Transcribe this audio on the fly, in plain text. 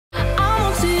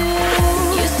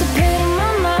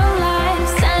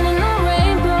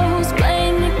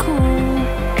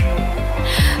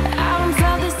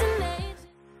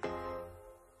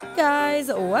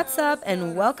What's up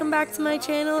and welcome back to my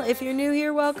channel. If you're new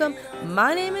here, welcome.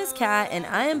 My name is Kat and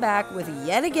I am back with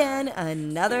yet again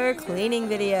another cleaning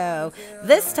video.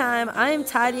 This time I am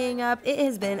tidying up. It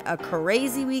has been a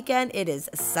crazy weekend. It is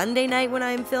Sunday night when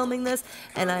I am filming this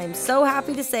and I am so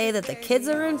happy to say that the kids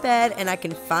are in bed and I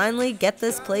can finally get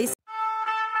this place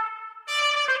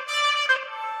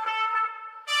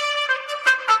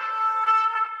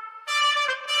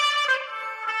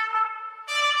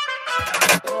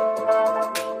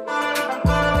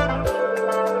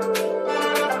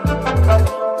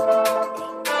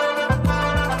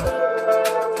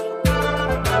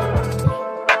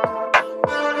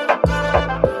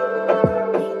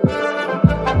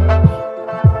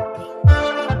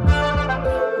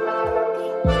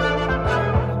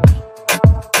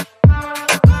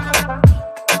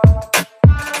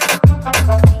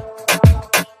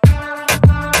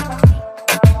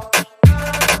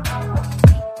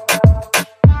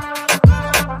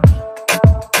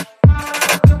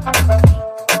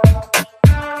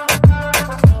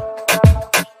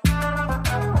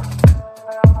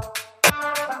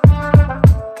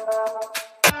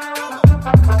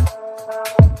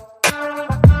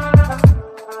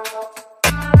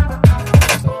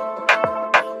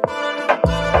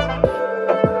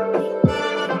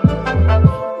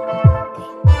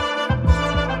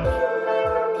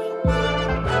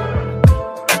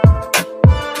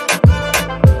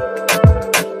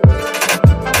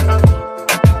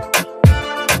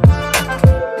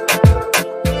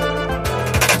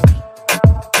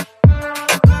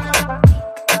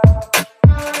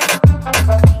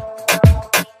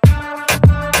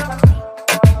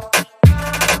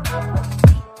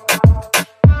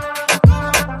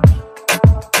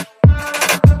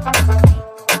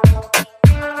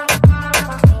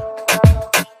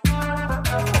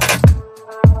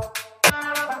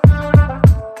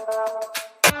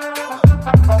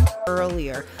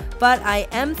earlier. But I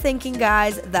am thinking,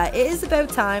 guys, that it is about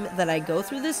time that I go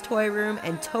through this toy room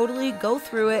and totally go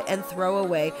through it and throw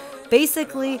away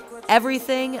basically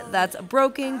everything that's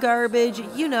broken, garbage,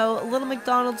 you know, little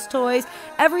McDonald's toys,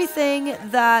 everything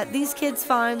that these kids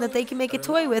find that they can make a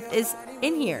toy with is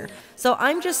in here. So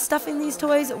I'm just stuffing these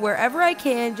toys wherever I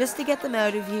can just to get them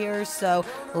out of here. So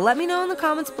let me know in the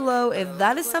comments below if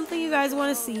that is something you guys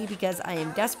want to see, because I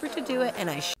am desperate to do it and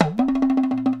I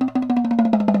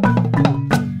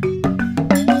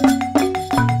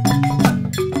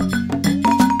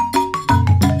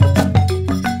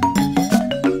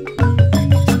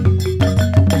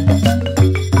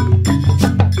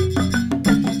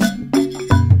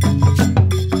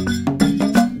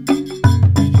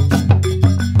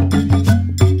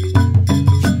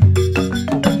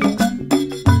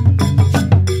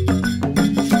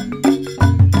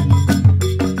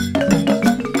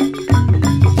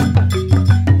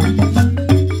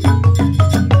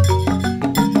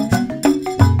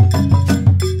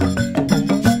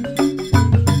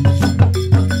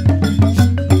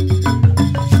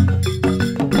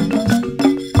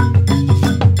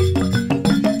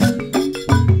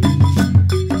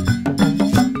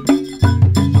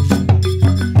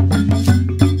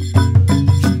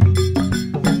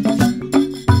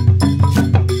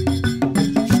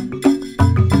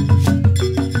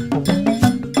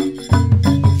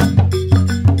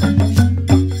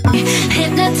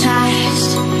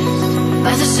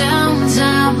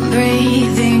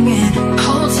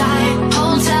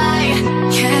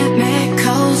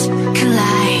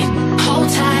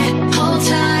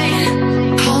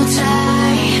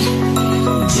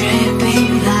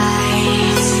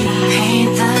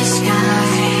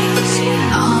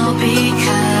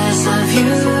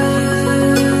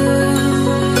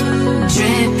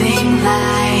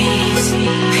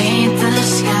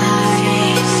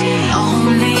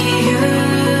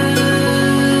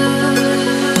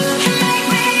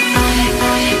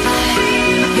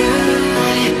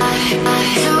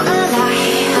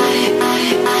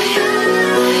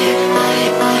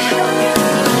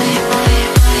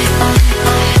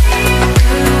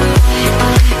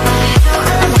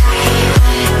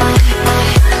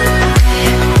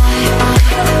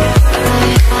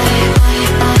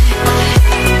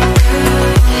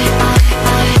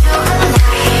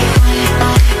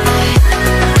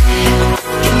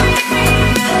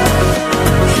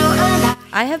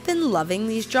I have been loving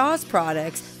these Jaws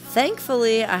products.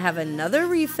 Thankfully, I have another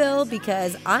refill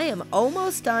because I am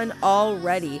almost done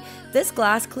already. This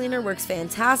glass cleaner works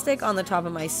fantastic on the top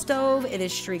of my stove. It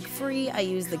is streak free. I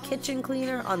use the kitchen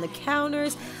cleaner on the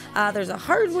counters. There's a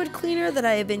hardwood cleaner that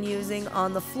I have been using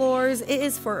on the floors. It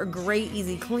is for a great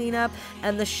easy cleanup,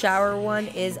 and the shower one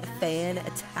is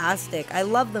fantastic. I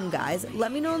love them, guys.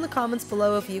 Let me know in the comments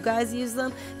below if you guys use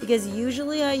them, because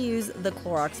usually I use the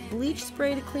Clorox bleach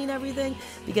spray to clean everything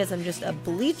because I'm just a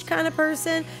bleach kind of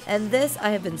person, and this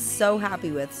I have been so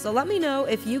happy with. So let me know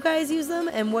if you guys use them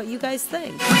and what you guys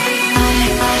think.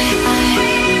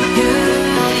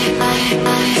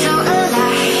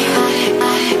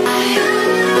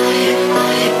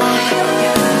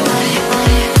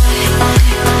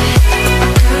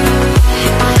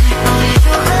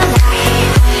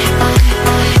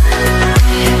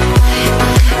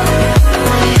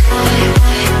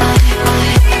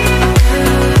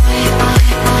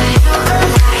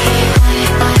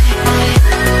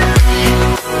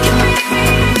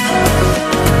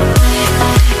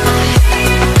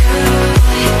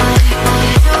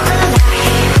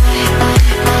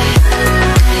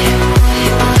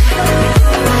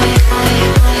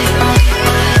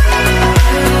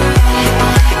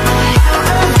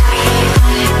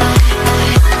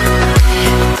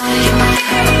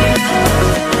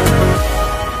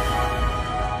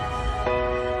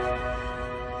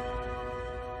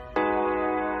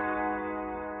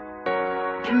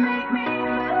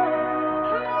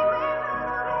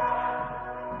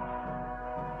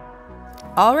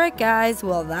 Alright guys,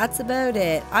 well that's about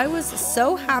it. I was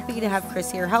so happy to have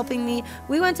Chris here helping me.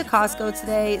 We went to Costco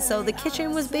today, so the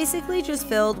kitchen was basically just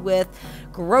filled with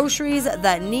groceries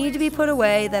that need to be put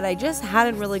away that I just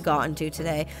hadn't really gotten to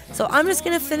today. So I'm just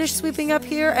going to finish sweeping up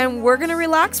here and we're going to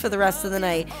relax for the rest of the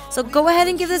night. So go ahead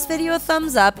and give this video a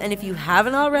thumbs up, and if you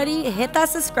haven't already, hit that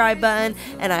subscribe button,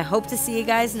 and I hope to see you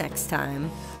guys next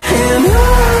time. And on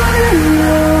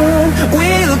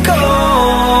we'll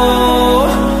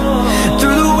go,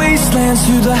 through the wastelands,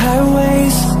 through the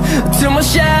highways, till my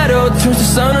shadow turns to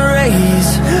sun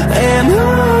rays. And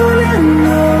on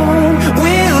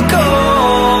we'll go,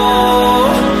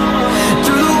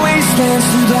 through the wastelands,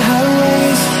 through the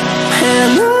highways,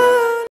 and on.